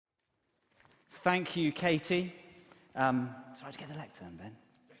Thank you, Katie. Sorry to get the lectern, Ben.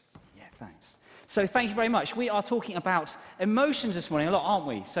 Yes. Yeah, thanks. So thank you very much. We are talking about emotions this morning a lot, aren't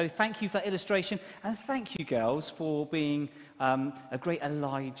we? So thank you for that illustration, and thank you, girls, for being a great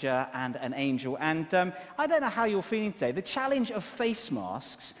Elijah and an angel. And I don't know how you're feeling today. The challenge of face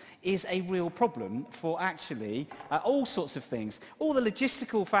masks is a real problem for actually all sorts of things. All the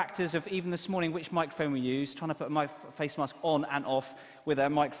logistical factors of even this morning which microphone we use, trying to put my face mask on and off with a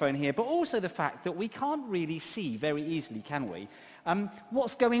microphone here, but also the fact that we can't really see very easily, can we,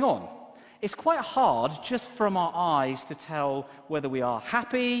 what's going on. It's quite hard just from our eyes to tell whether we are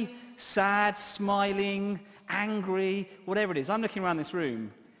happy, sad, smiling, angry, whatever it is. I'm looking around this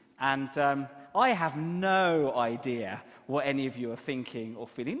room and I have no idea what any of you are thinking or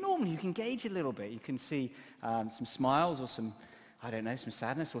feeling. Normally you can gauge a little bit. You can see some smiles or some, I don't know, some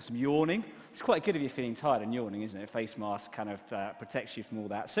sadness or some yawning. It's quite good if you're feeling tired and yawning, isn't it? A face mask kind of protects you from all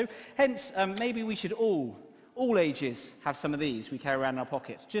that. So hence, maybe we should all ages have some of these we carry around in our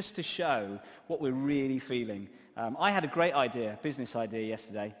pockets just to show what we're really feeling. I had a great idea, business idea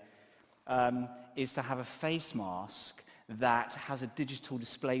yesterday, is to have a face mask that has a digital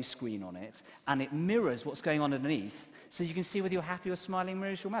display screen on it and it mirrors what's going on underneath so you can see whether you're happy or smiling,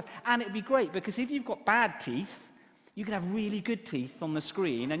 mirrors your mouth. And it'd be great because if you've got bad teeth, you could have really good teeth on the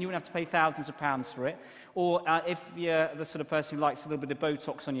screen and you wouldn't have to pay thousands of pounds for it. Or if you're the sort of person who likes a little bit of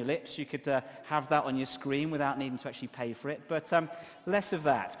Botox on your lips, you could have that on your screen without needing to actually pay for it. But less of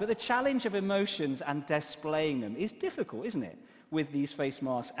that. But the challenge of emotions and displaying them is difficult, isn't it, with these face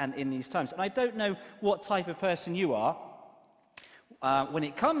masks and in these times. And I don't know what type of person you are when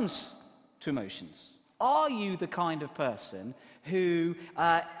it comes to emotions. Are you the kind of person who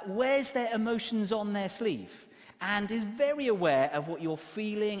wears their emotions on their sleeve and is very aware of what you're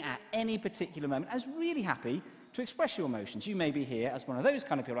feeling at any particular moment, and is really happy to express your emotions? You may be here as one of those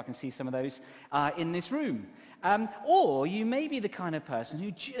kind of people. I can see some of those in this room. Or you may be the kind of person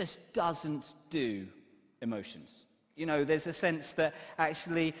who just doesn't do emotions. You know, there's a sense that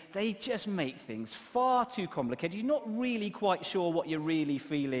actually they just make things far too complicated. You're not really quite sure what you're really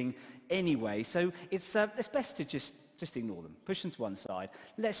feeling anyway, so it's best to just ignore them, push them to one side.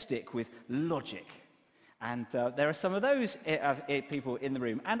 Let's stick with logic. And there are some of those people in the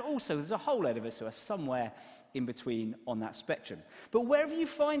room. And also, there's a whole load of us who are somewhere in between on that spectrum. But wherever you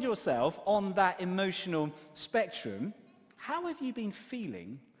find yourself on that emotional spectrum, how have you been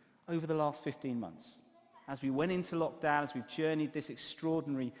feeling over the last 15 months? As we went into lockdown, as we've journeyed this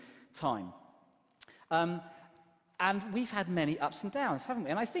extraordinary time. And we've had many ups and downs, haven't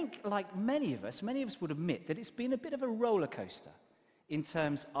we? And I think, like many of us would admit that it's been a bit of a roller coaster in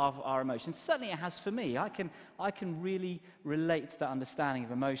terms of our emotions. Certainly it has for me. I can really relate to that understanding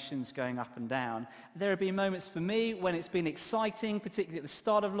of emotions going up and down. There have been moments for me when it's been exciting, particularly at the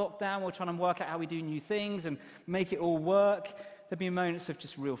start of lockdown. We're trying to work out how we do new things and make it all work. There have been moments of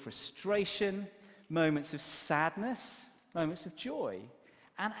just real frustration, moments of sadness, moments of joy.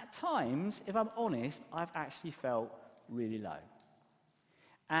 And at times, if I'm honest, I've actually felt really low.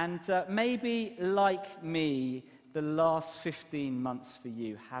 And maybe like me, the last 15 months for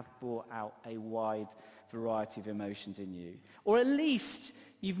you have brought out a wide variety of emotions in you. Or at least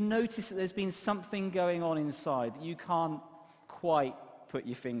you've noticed that there's been something going on inside that you can't quite put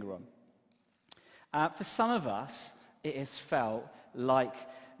your finger on. For some of us, it has felt like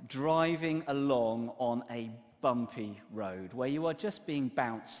driving along on a bumpy road where you are just being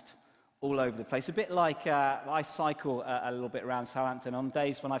bounced all over the place. A bit like I cycle a little bit around Southampton on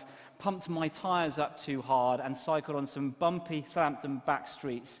days when I've pumped my tyres up too hard and cycled on some bumpy Southampton back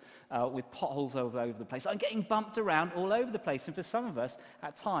streets with potholes all over the place. I'm getting bumped around all over the place, and for some of us,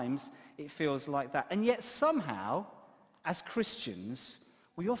 at times, it feels like that. And yet somehow, as Christians,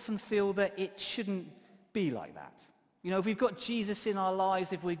 we often feel that it shouldn't be like that. You know, if we've got Jesus in our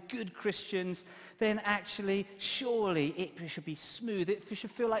lives, if we're good Christians, then actually, surely it should be smooth. It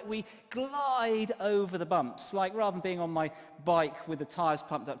should feel like we glide over the bumps. Like rather than being on my bike with the tyres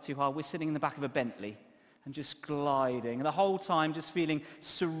pumped up too hard, we're sitting in the back of a Bentley and just gliding. And the whole time just feeling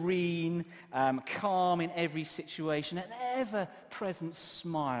serene, calm in every situation, an ever-present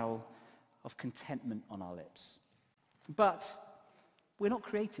smile of contentment on our lips. But we're not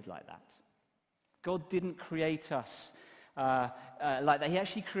created like that. God didn't create us like that. He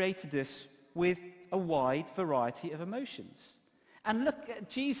actually created us with a wide variety of emotions. And look at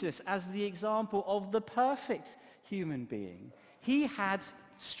Jesus as the example of the perfect human being. He had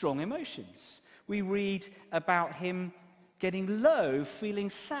strong emotions. We read about him getting low,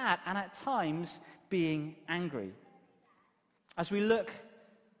 feeling sad, and at times being angry. As we look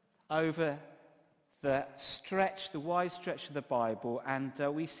over the wide stretch of the Bible, and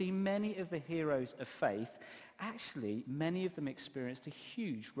we see many of the heroes of faith, actually, many of them experienced a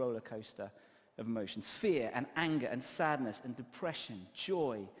huge roller coaster of emotions: fear and anger and sadness and depression,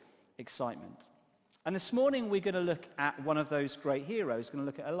 joy, excitement. And this morning we're going to look at one of those great heroes. We're going to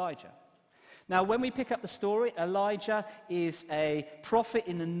look at Elijah. Now, when we pick up the story, Elijah is a prophet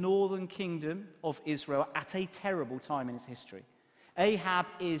in the northern kingdom of Israel at a terrible time in its history. Ahab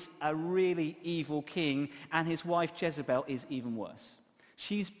is a really evil king, and his wife Jezebel is even worse.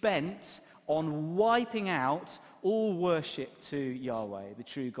 She's bent on wiping out all worship to Yahweh, the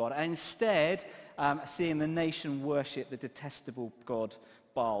true God, and instead seeing the nation worship the detestable god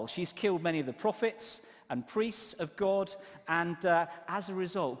Baal. She's killed many of the prophets and priests of God, and as a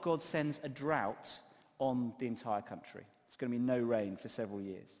result, God sends a drought on the entire country. It's going to be no rain for several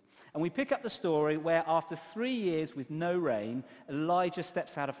years. And we pick up the story where after 3 years with no rain, Elijah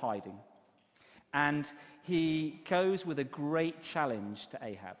steps out of hiding. And he goes with a great challenge to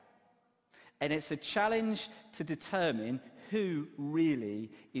Ahab. And it's a challenge to determine who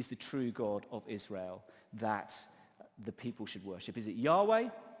really is the true God of Israel that the people should worship. Is it Yahweh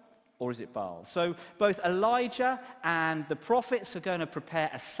or is it Baal? So both Elijah and the prophets are going to prepare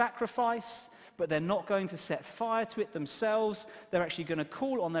a sacrifice, but they're not going to set fire to it themselves. They're actually going to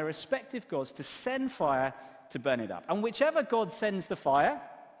call on their respective gods to send fire to burn it up. And whichever God sends the fire,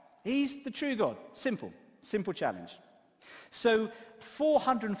 he's the true God. Simple challenge. So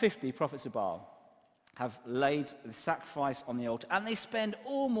 450 prophets of Baal have laid the sacrifice on the altar, and they spend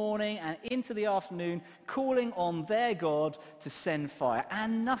all morning and into the afternoon calling on their God to send fire,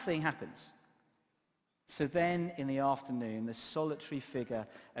 and nothing happens. So then in the afternoon, the solitary figure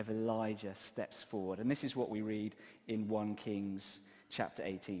of Elijah steps forward. And this is what we read in 1 Kings chapter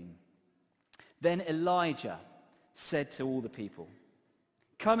 18. Then Elijah said to all the people,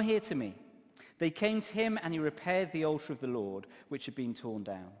 "Come here to me." They came to him, and he repaired the altar of the Lord, which had been torn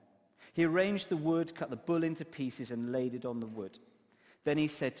down. He arranged the wood, cut the bull into pieces, and laid it on the wood. Then he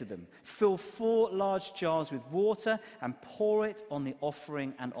said to them, "Fill 4 large jars with water and pour it on the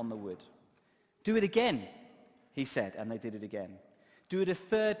offering and on the wood." "Do it again," he said, and they did it again. "Do it a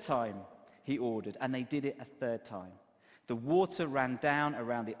 3rd time," he ordered, and they did it a 3rd time. The water ran down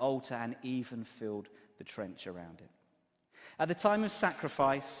around the altar and even filled the trench around it. At the time of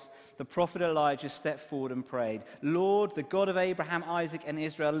sacrifice, the prophet Elijah stepped forward and prayed, "Lord, the God of Abraham, Isaac, and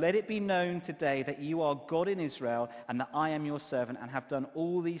Israel, let it be known today that you are God in Israel and that I am your servant and have done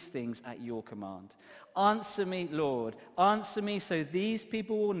all these things at your command. Answer me, Lord, answer me, so these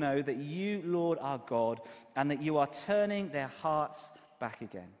people will know that you, Lord, are God and that you are turning their hearts back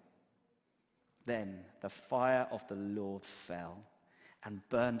again." Then the fire of the Lord fell and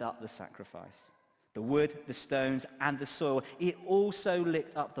burned up the sacrifice, the wood, the stones, and the soil. It also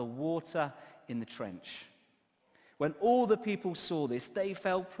licked up the water in the trench. When all the people saw this, they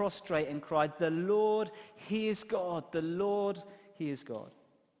fell prostrate and cried, "The Lord, he is God. The Lord, he is God."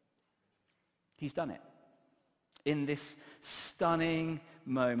 He's done it. In this stunning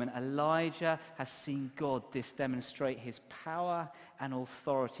moment, Elijah has seen God demonstrate his power and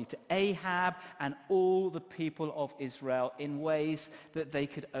authority to Ahab and all the people of Israel in ways that they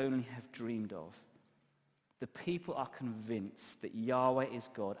could only have dreamed of. The people are convinced that Yahweh is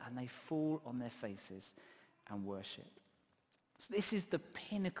God, and they fall on their faces and worship. So this is the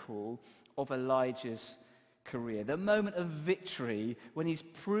pinnacle of Elijah's career, the moment of victory when he's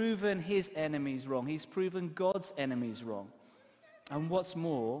proven his enemies wrong. He's proven God's enemies wrong. And what's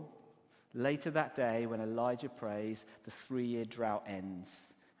more, later that day when Elijah prays, the 3-year drought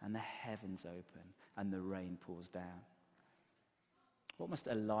ends and the heavens open and the rain pours down. What must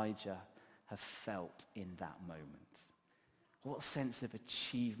Elijah have felt in that moment? What sense of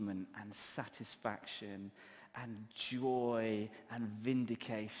achievement and satisfaction and joy and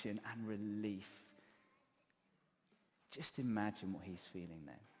vindication and relief. Just imagine what he's feeling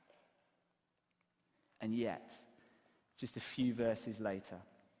then. And yet, just a few verses later,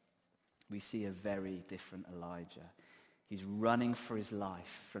 we see a very different Elijah. He's running for his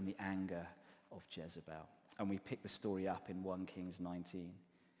life from the anger of Jezebel. And we pick the story up in 1 Kings 19.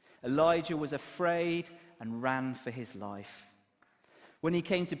 Elijah was afraid and ran for his life. When he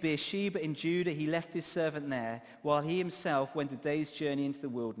came to Beersheba in Judah, he left his servant there. While he himself went a day's journey into the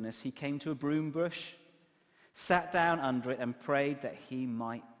wilderness, he came to a broom bush, sat down under it, and prayed that he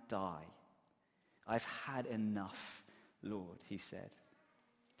might die. "I've had enough, Lord," he said.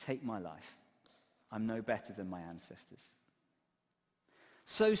 "Take my life. I'm no better than my ancestors."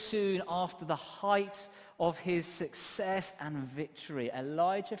 So soon after the height of his success and victory,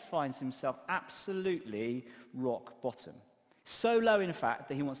 Elijah finds himself absolutely rock bottom. So low, in fact,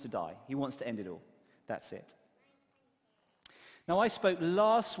 that he wants to die. He wants to end it all. That's it. Now, I spoke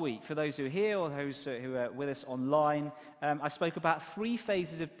last week, for those who are here or those who are with us online, I spoke about 3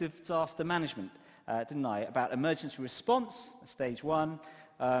 phases of disaster management, didn't I? About emergency response, stage 1,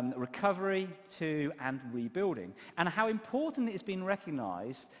 recovery, 2, and rebuilding. And how important it has been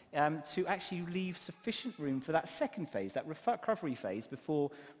recognized to actually leave sufficient room for that second phase, that recovery phase,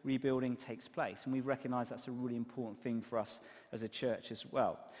 before rebuilding takes place. And we've recognized that's a really important thing for us as a church as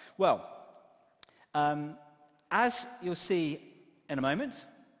well. Well, as you'll see in a moment,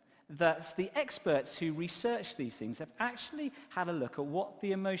 that the experts who research these things have actually had a look at what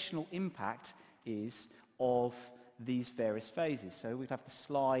the emotional impact is of these various phases. So we'd have the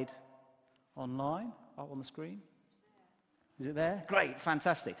slide online, up on the screen. Is it there? Great,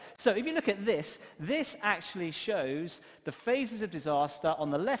 fantastic. So if you look at this, this actually shows the phases of disaster. On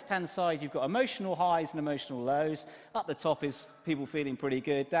the left-hand side, you've got emotional highs and emotional lows. Up the top is people feeling pretty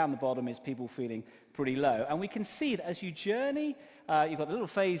good. Down the bottom is people feeling pretty low. And we can see that as you journey, you've got the little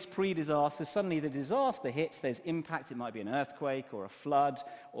phase pre-disaster. Suddenly the disaster hits, there's impact. It might be an earthquake or a flood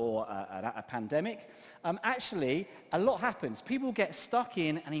or a pandemic. Actually, a lot happens. People get stuck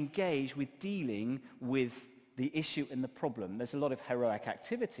in and engage with dealing with the issue and the problem. There's a lot of heroic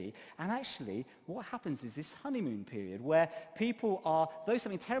activity. And actually, what happens is this honeymoon period where people are, though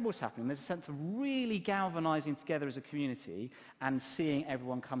something terrible is happening, there's a sense of really galvanizing together as a community and seeing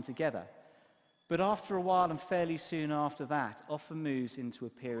everyone come together. But after a while, and fairly soon after that, often moves into a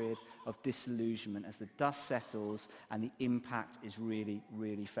period of disillusionment as the dust settles and the impact is really,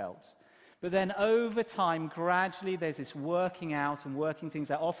 really felt. But then over time, gradually, there's this working out and working things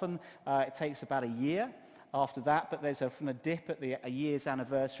out. Often it takes about a year after that, but there's often a dip at a year's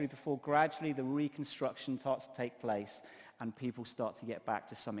anniversary before gradually the reconstruction starts to take place and people start to get back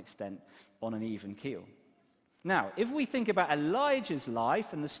to some extent on an even keel. Now, if we think about Elijah's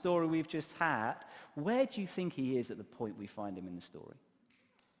life and the story we've just had, where do you think he is at the point we find him in the story?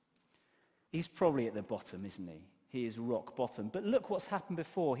 He's probably at the bottom, isn't he? He is rock bottom. But look what's happened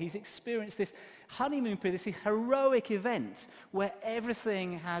before. He's experienced this honeymoon period, this heroic event where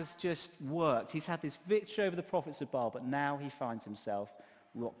everything has just worked. He's had this victory over the prophets of Baal, but now he finds himself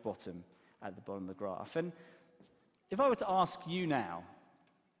rock bottom at the bottom of the graph. And if I were to ask you now,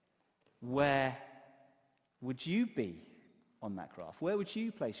 where would you be on that graph? Where would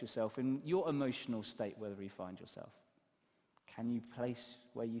you place yourself in your emotional state, wherever you find yourself? Can you place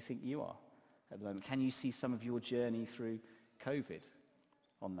where you think you are at the moment? Can you see some of your journey through COVID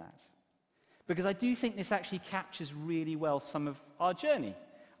on that? Because I do think this actually captures really well some of our journey,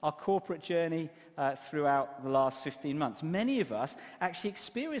 our corporate journey throughout the last 15 months. Many of us actually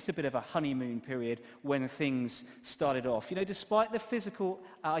experienced a bit of a honeymoon period when things started off. You know, despite the physical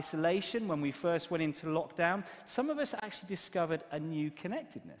isolation when we first went into lockdown, some of us actually discovered a new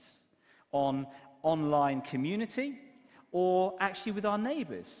connectedness on online community or actually with our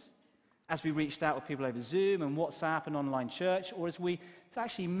neighbors as we reached out with people over Zoom and WhatsApp and online church, or as we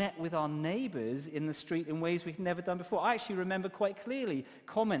actually met with our neighbors in the street in ways we've never done before. I actually remember quite clearly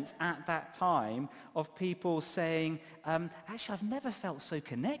comments at that time of people saying, actually, I've never felt so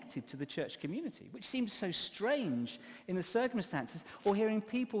connected to the church community, which seems so strange in the circumstances, or hearing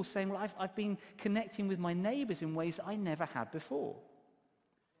people saying, well, I've been connecting with my neighbors in ways that I never had before.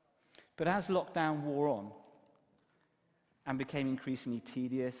 But as lockdown wore on, and became increasingly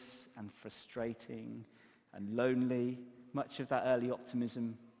tedious and frustrating and lonely, much of that early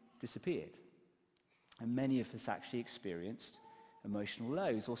optimism disappeared. And many of us actually experienced emotional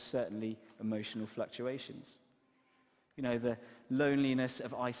lows, or certainly emotional fluctuations. You know, the loneliness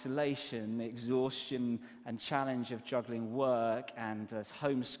of isolation, the exhaustion and challenge of juggling work and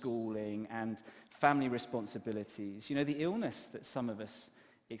homeschooling and family responsibilities. You know, the illness that some of us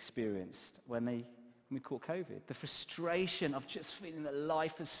experienced when we caught COVID. The frustration of just feeling that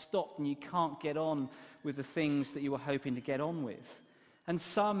life has stopped and you can't get on with the things that you were hoping to get on with. And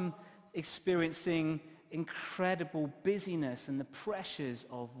some experiencing incredible busyness and the pressures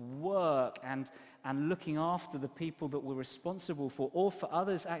of work and looking after the people that we're responsible for, or for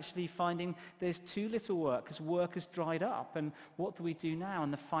others actually finding there's too little work because work has dried up, and what do we do now,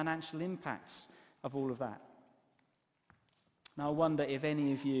 and the financial impacts of all of that. Now I wonder if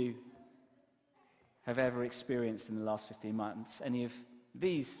any of you have ever experienced in the last 15 months any of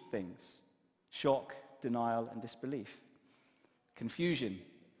these things: shock, denial, and disbelief, confusion,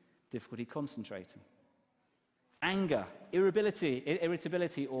 difficulty concentrating, anger,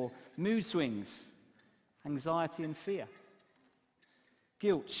 irritability or mood swings, anxiety and fear,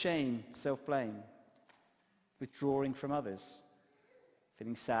 guilt, shame, self-blame, withdrawing from others,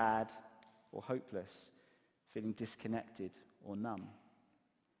 feeling sad or hopeless, feeling disconnected or numb.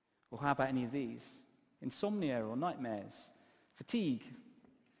 Or how about any of these? insomnia or nightmares, fatigue,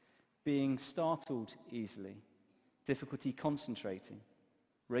 being startled easily, difficulty concentrating,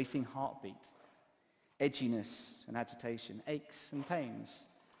 racing heartbeat, edginess and agitation, aches and pains,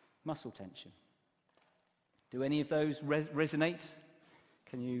 muscle tension. Do any of those resonate?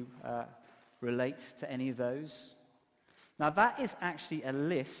 Can you relate to any of those? Now that is actually a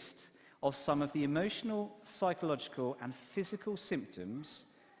list of some of the emotional, psychological and physical symptoms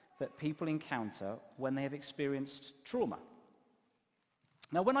that people encounter when they have experienced trauma.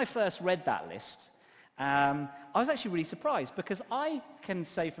 Now when I first read that list, I was actually really surprised because I can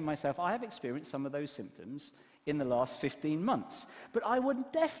say for myself I have experienced some of those symptoms in the last 15 months. But I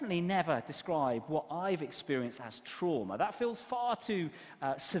would definitely never describe what I've experienced as trauma. That feels far too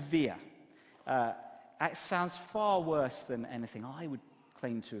severe. It sounds far worse than anything I would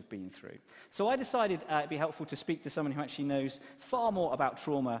claim to have been through. So I decided it'd be helpful to speak to someone who actually knows far more about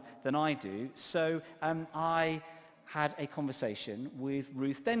trauma than I do. So I had a conversation with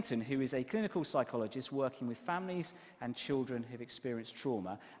Ruth Denton, who is a clinical psychologist working with families and children who've experienced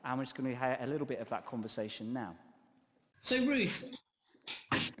trauma. And we're just going to hear a little bit of that conversation now. So Ruth,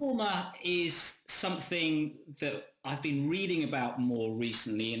 trauma is something that I've been reading about more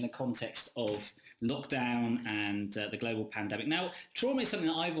recently in the context of lockdown and the global pandemic. Now, trauma is something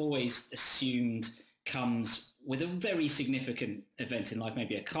that I've always assumed comes with a very significant event in life,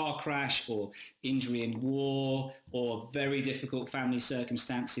 maybe a car crash or injury in war or very difficult family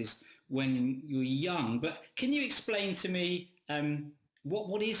circumstances when you're young. But can you explain to me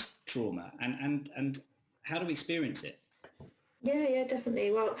what is trauma and how do we experience it? Yeah, definitely.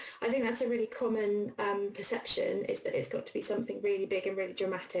 Well, I think that's a really common perception, is that it's got to be something really big and really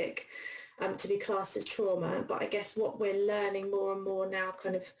dramatic to be classed as trauma. But I guess what we're learning more and more now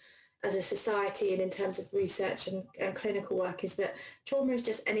kind of as a society and in terms of research and clinical work is that trauma is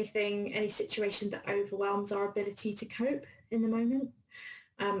just any situation that overwhelms our ability to cope in the moment,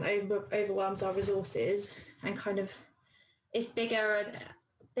 overwhelms our resources and kind of is bigger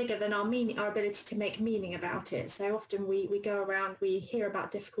than our ability to make meaning about it. So often we go around, we hear about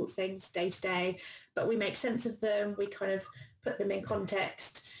difficult things day to day, but we make sense of them, we kind of put them in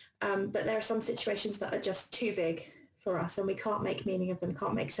context. But there are some situations that are just too big for us and we can't make meaning of them,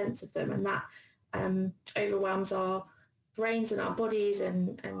 can't make sense of them. And that overwhelms our brains and our bodies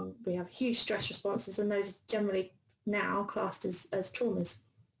and we have huge stress responses, and those are generally now classed as traumas.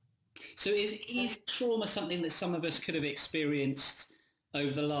 So is trauma something that some of us could have experienced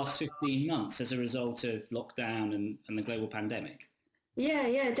over the last 15 months as a result of lockdown and the global pandemic?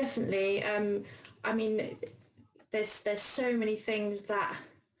 Yeah, definitely. I mean, there's so many things that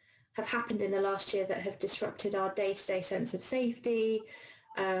have happened in the last year that have disrupted our day-to-day sense of safety,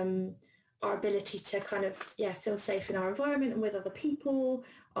 our ability to kind of, feel safe in our environment and with other people.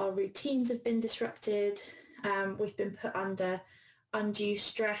 Our routines have been disrupted. We've been put under undue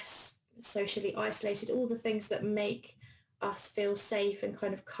stress, socially isolated, all the things that make us feel safe and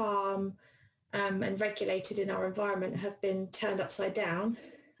kind of calm and regulated in our environment have been turned upside down.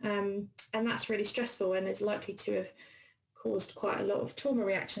 And that's really stressful and is likely to have caused quite a lot of trauma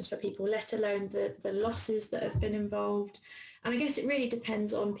reactions for people, let alone the losses that have been involved. And I guess it really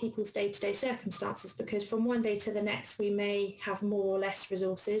depends on people's day-to-day circumstances, because from one day to the next we may have more or less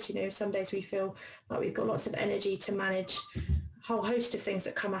resources. You know, some days we feel like we've got lots of energy to manage a whole host of things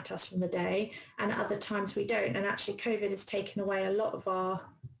that come at us from the day, and at other times we don't. And actually COVID has taken away a lot of our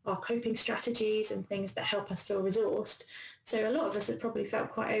coping strategies and things that help us feel resourced. So a lot of us have probably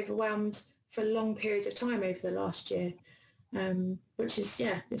felt quite overwhelmed for long periods of time over the last year. Which is,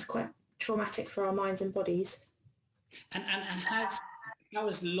 it's quite traumatic for our minds and bodies. And how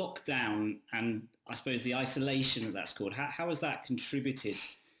has lockdown and I suppose the isolation that's called, how has that contributed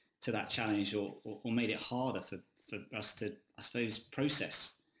to that challenge or made it harder for us to, I suppose,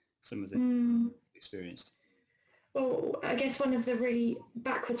 process some of the experienced? Well, I guess one of the really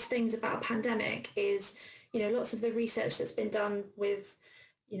backwards things about a pandemic is, lots of the research that's been done with,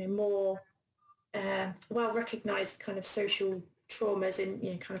 more well-recognised kind of social traumas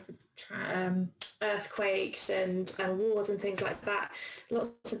in, kind of earthquakes and wars and things like that.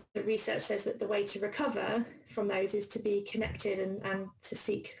 Lots of the research says that the way to recover from those is to be connected and to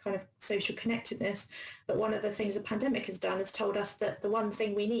seek kind of social connectedness. But one of the things the pandemic has done is told us that the one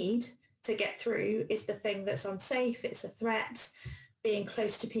thing we need to get through is the thing that's unsafe, it's a threat. Being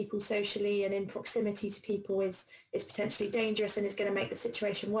close to people socially and in proximity to people is potentially dangerous and is going to make the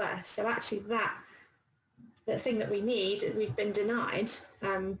situation worse. So actually the thing that we need, we've been denied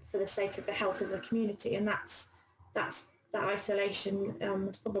for the sake of the health of the community, and that isolation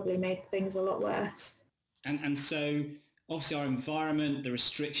has probably made things a lot worse. And so obviously our environment, the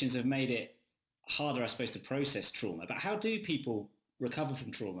restrictions have made it harder, I suppose, to process trauma. But how do people recover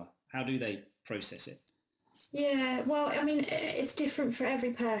from trauma? How do they process it? Yeah, well, I mean, it's different for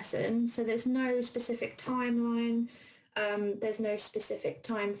every person. So there's no specific timeline. There's no specific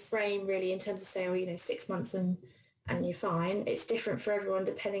time frame really in terms of saying, oh, 6 months and you're fine. It's different for everyone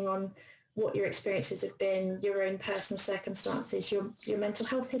depending on what your experiences have been, your own personal circumstances, your mental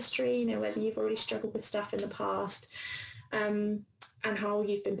health history, whether you've already struggled with stuff in the past, and how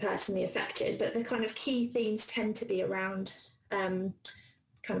you've been personally affected. But the kind of key themes tend to be around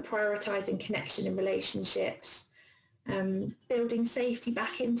kind of prioritising connection and relationships, building safety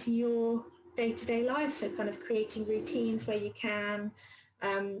back into your day-to-day life, so kind of creating routines where you can,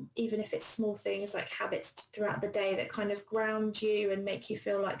 even if it's small things like habits throughout the day that kind of ground you and make you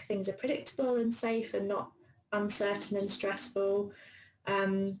feel like things are predictable and safe and not uncertain and stressful.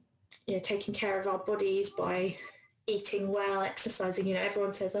 Taking care of our bodies by eating well, exercising.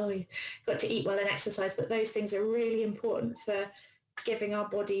 Everyone says, oh, you've got to eat well and exercise, but those things are really important for giving our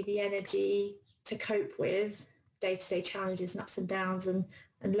body the energy to cope with day-to-day challenges and ups and downs, and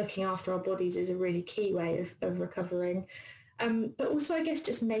looking after our bodies is a really key way of recovering. But also, I guess,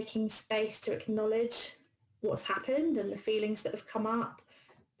 just making space to acknowledge what's happened and the feelings that have come up,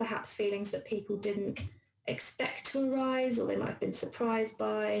 perhaps feelings that people didn't expect to arise or they might have been surprised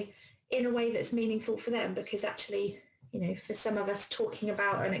by, in a way that's meaningful for them, because actually, for some of us, talking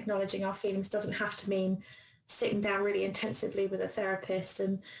about and acknowledging our feelings doesn't have to mean sitting down really intensively with a therapist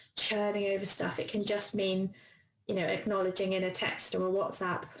and churning over stuff. It can just mean, acknowledging in a text or a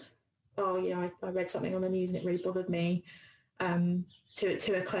WhatsApp, oh, I read something on the news and it really bothered me,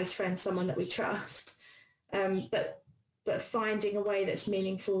 to a close friend, someone that we trust. But finding a way that's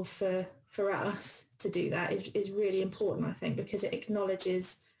meaningful for us to do that is really important, I think, because it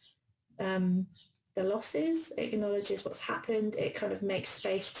acknowledges the losses, it acknowledges what's happened, it kind of makes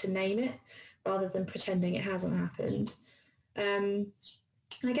space to name it rather than pretending it hasn't happened.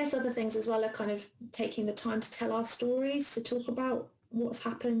 And I guess other things as well are kind of taking the time to tell our stories, to talk about what's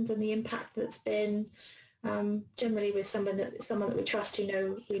happened and the impact that's been, generally with someone that we trust,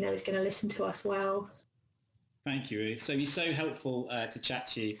 who we know is going to listen to us well. Thank you, Ruth. So it's so helpful to chat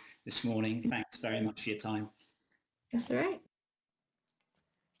to you this morning. Thanks very much for your time. That's all right.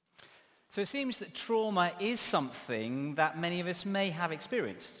 So it seems that trauma is something that many of us may have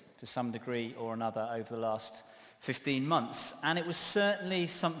experienced to some degree or another over the last 15 months. And it was certainly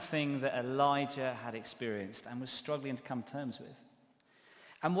something that Elijah had experienced and was struggling to come to terms with.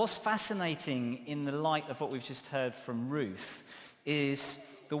 And what's fascinating in the light of what we've just heard from Ruth is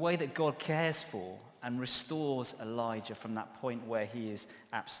the way that God cares for and restores Elijah from that point where he is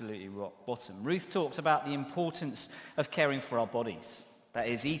absolutely rock bottom. Ruth talks about the importance of caring for our bodies. That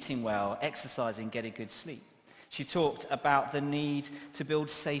is, eating well, exercising, getting good sleep. She talked about the need to build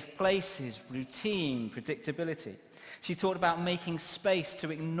safe places, routine, predictability. She talked about making space to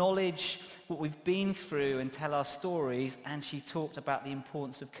acknowledge what we've been through and tell our stories. And she talked about the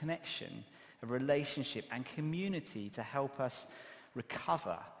importance of connection, of relationship and community to help us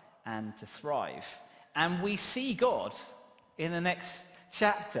recover and to thrive. And we see God in the next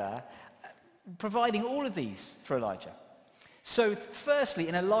chapter providing all of these for Elijah. So firstly,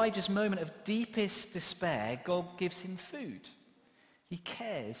 in Elijah's moment of deepest despair, God gives him food. He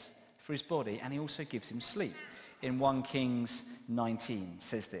cares for his body and he also gives him sleep. In 1 Kings 19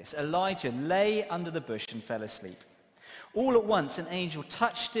 says this, Elijah lay under the bush and fell asleep. All at once an angel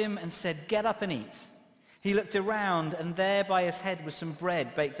touched him and said, "Get up and eat." He looked around and there by his head was some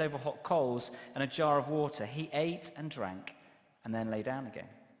bread baked over hot coals and a jar of water. He ate and drank and then lay down again.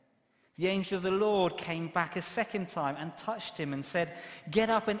 The angel of the Lord came back a second time and touched him and said, "Get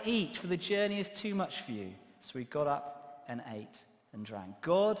up and eat, for the journey is too much for you." So he got up and ate and drank.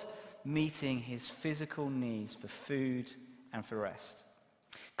 God meeting his physical needs for food and for rest.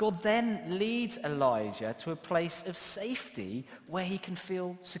 God then leads Elijah to a place of safety where he can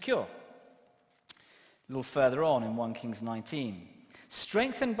feel secure. A little further on in 1 Kings 19.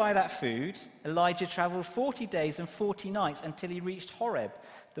 Strengthened by that food, Elijah traveled 40 days and 40 nights until he reached Horeb,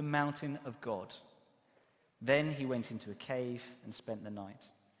 the mountain of God. Then he went into a cave and spent the night.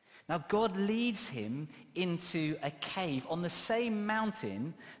 Now God leads him into a cave on the same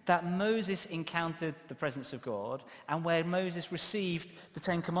mountain that Moses encountered the presence of God and where Moses received the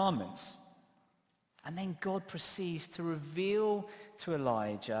Ten Commandments. And then God proceeds to reveal to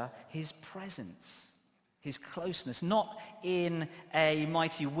Elijah his presence, his closeness, not in a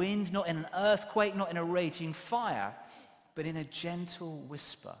mighty wind, not in an earthquake, not in a raging fire, but in a gentle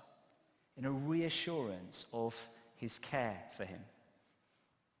whisper, in a reassurance of his care for him.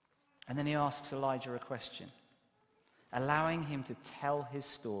 And then he asks Elijah a question, allowing him to tell his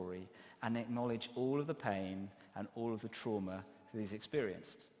story and acknowledge all of the pain and all of the trauma that he's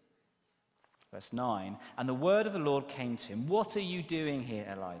experienced. Verse 9, and the word of the Lord came to him, "What are you doing here,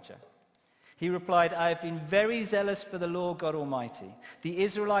 Elijah?" He replied, "I have been very zealous for the Lord God Almighty. The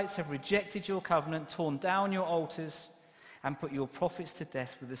Israelites have rejected your covenant, torn down your altars, and put your prophets to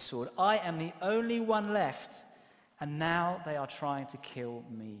death with the sword. I am the only one left, and now they are trying to kill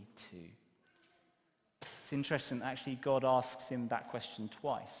me too." It's interesting that actually God asks him that question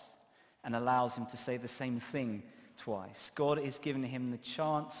twice and allows him to say the same thing twice. God is giving him the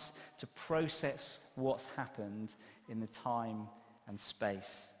chance to process what's happened in the time and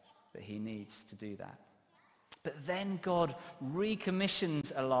space that he needs to do that. But then God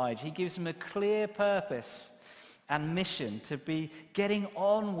recommissions Elijah. He gives him a clear purpose and mission to be getting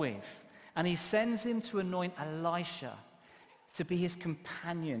on with. And he sends him to anoint Elisha to be his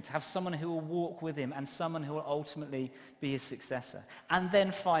companion, to have someone who will walk with him and someone who will ultimately be his successor. And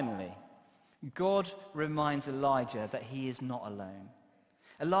then finally, God reminds Elijah that he is not alone.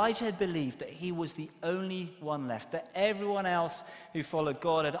 Elijah had believed that he was the only one left, that everyone else who followed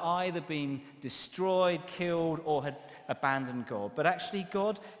God had either been destroyed, killed, or had abandoned God. But actually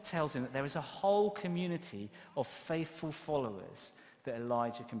God tells him that there is a whole community of faithful followers that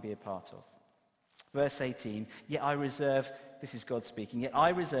Elijah can be a part of. Verse 18, "Yet I reserve," this is God speaking, "yet I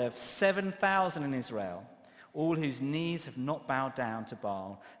reserve 7,000 in Israel, all whose knees have not bowed down to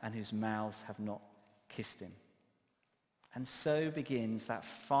Baal and whose mouths have not kissed him." And so begins that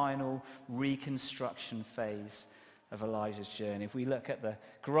final reconstruction phase of Elijah's journey. If we look at the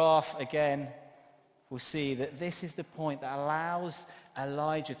graph again, we'll see that this is the point that allows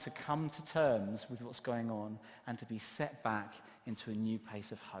Elijah to come to terms with what's going on and to be set back into a new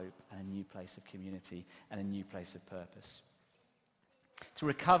place of hope and a new place of community and a new place of purpose. To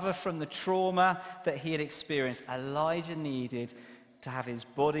recover from the trauma that he had experienced, Elijah needed to have his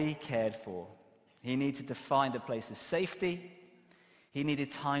body cared for. He needed to find a place of safety. He needed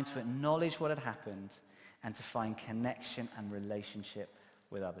time to acknowledge what had happened and to find connection and relationship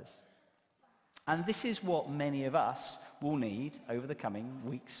with others. And this is what many of us will need over the coming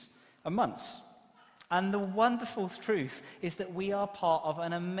weeks and months. And the wonderful truth is that we are part of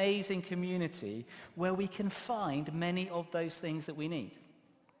an amazing community where we can find many of those things that we need.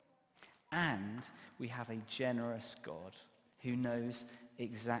 And we have a generous God who knows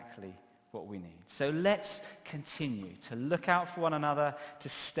exactly what we need. So let's continue to look out for one another, to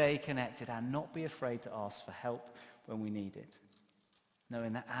stay connected, and not be afraid to ask for help when we need it.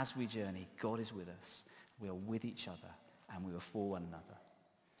 Knowing that as we journey, God is with us, we are with each other, and we are for one another.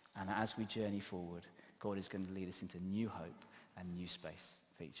 And as we journey forward, God is going to lead us into new hope and new space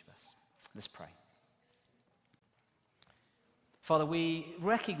for each of us. Let's pray. Father, we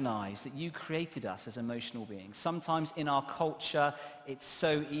recognize that you created us as emotional beings. Sometimes in our culture, it's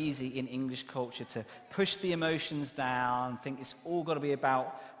so easy in English culture to push the emotions down, think it's all got to be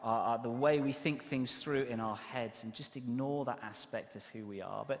about the way we think things through in our heads, and just ignore that aspect of who we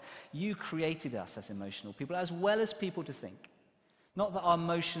are. But you created us as emotional people, as well as people to think. Not that our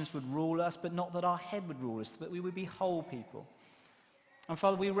emotions would rule us, but not that our head would rule us, but we would be whole people. And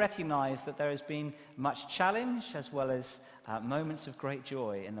Father, we recognize that there has been much challenge as well as moments of great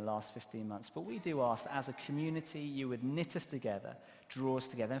joy in the last 15 months. But we do ask that as a community, you would knit us together, draw us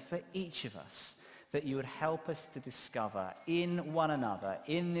together, and for each of us, that you would help us to discover in one another,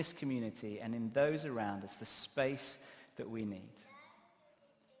 in this community, and in those around us, the space that we need.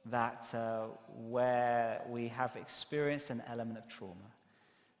 That where we have experienced an element of trauma,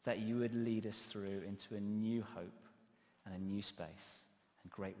 that you would lead us through into a new hope and a new space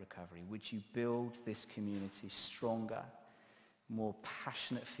and great recovery. Would you build this community stronger, more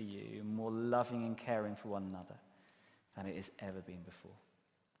passionate for you, more loving and caring for one another than it has ever been before?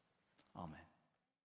 Amen.